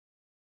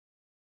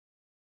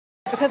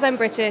because I'm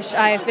British,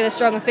 I feel a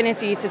strong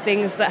affinity to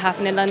things that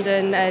happen in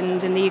London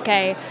and in the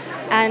UK.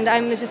 And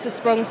I'm just a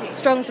strong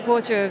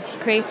supporter of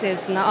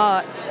creatives and the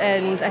arts,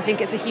 and I think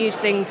it's a huge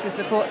thing to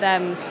support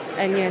them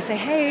and say,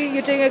 hey,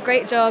 you're doing a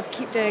great job,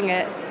 keep doing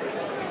it.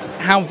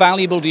 How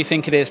valuable do you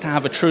think it is to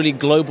have a truly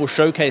global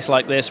showcase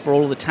like this for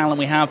all the talent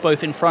we have,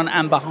 both in front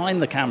and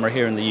behind the camera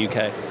here in the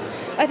UK?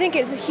 I think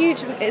it's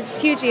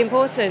hugely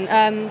important.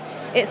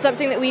 It's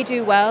something that we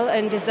do well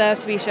and deserve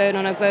to be shown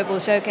on a global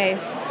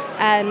showcase,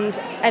 and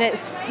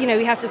it's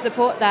we have to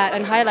support that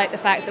and highlight the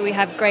fact that we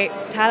have great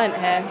talent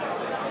here.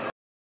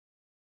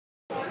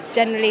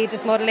 Generally,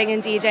 just modelling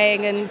and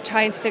DJing and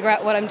trying to figure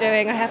out what I'm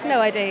doing. I have no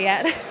idea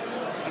yet.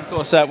 Of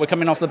course, we're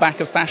coming off the back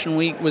of Fashion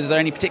Week. Was there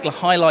any particular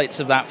highlights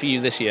of that for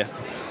you this year?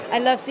 I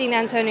love seeing the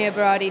Antonio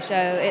Berardi show.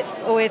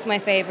 It's always my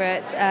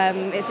favourite.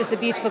 It's just a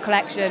beautiful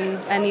collection,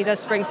 and he does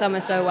spring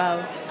summer so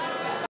well.